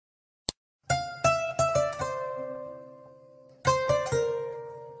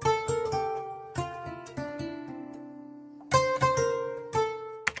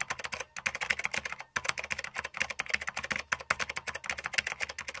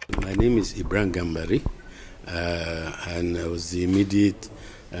My name is Ibrahim Gambari, and I was the immediate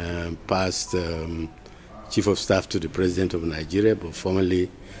past Chief of Staff to the President of Nigeria, but formerly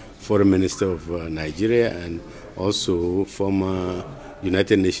Foreign Minister of Nigeria, and also former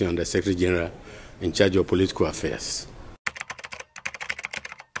United Nations Under Secretary General in charge of political affairs.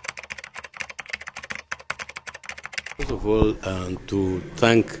 First of all, to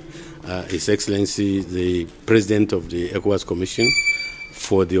thank His Excellency, the President of the Ecowas Commission,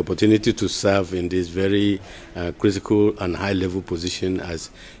 for the opportunity to serve in this very critical and high-level position as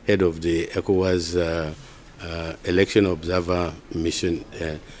head of the Ecowas election observer mission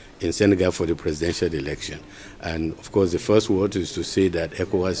in Senegal for the presidential election. And of course, the first word is to say that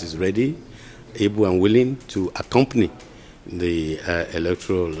Ecowas is ready, able and willing to accompany the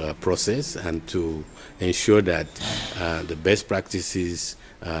electoral process and to ensure that the best practices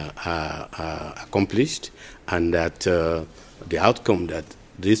are accomplished, and that the outcome that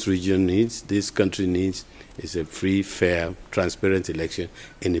this region needs, this country needs, is a free, fair, transparent election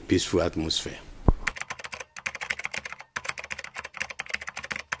in a peaceful atmosphere.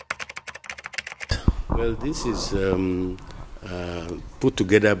 Well, this is put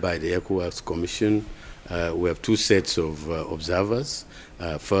together by the Ecowas Commission. We have two sets of observers.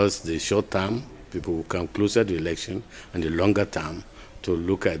 First, the short term, people who come closer to the election, and the longer term, to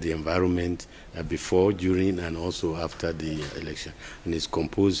look at the environment before, during, and also after the election. And it's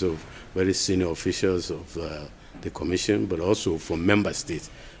composed of very senior officials of the Commission, but also from member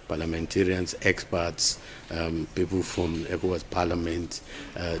states, parliamentarians, experts, people from ECOWAS Parliament,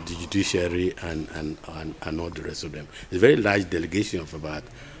 the judiciary, and all the rest of them. It's a very large delegation of about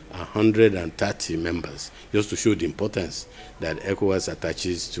 130 members, just to show the importance that ECOWAS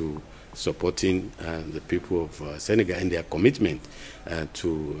attaches to supporting the people of Senegal in their commitment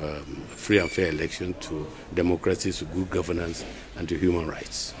to free and fair election, to democracy, to good governance, and to human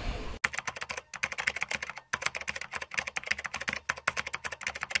rights.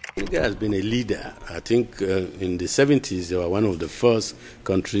 Senegal has been a leader. I think in the 70s, they were one of the first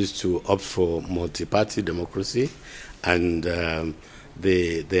countries to opt for multi-party democracy, and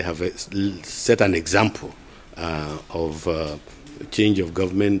they have set an example of change of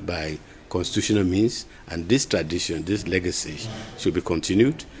government by constitutional means, and this tradition, this legacy should be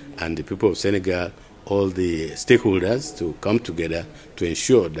continued, and the people of Senegal, all the stakeholders, to come together to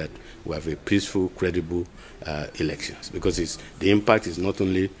ensure that we have a peaceful, credible elections, because the impact is not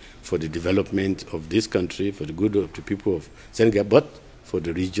only for the development of this country, for the good of the people of Senegal, but for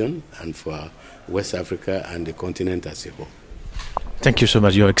the region and for West Africa and the continent as a whole. Thank you so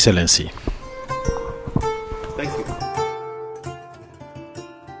much, Your Excellency.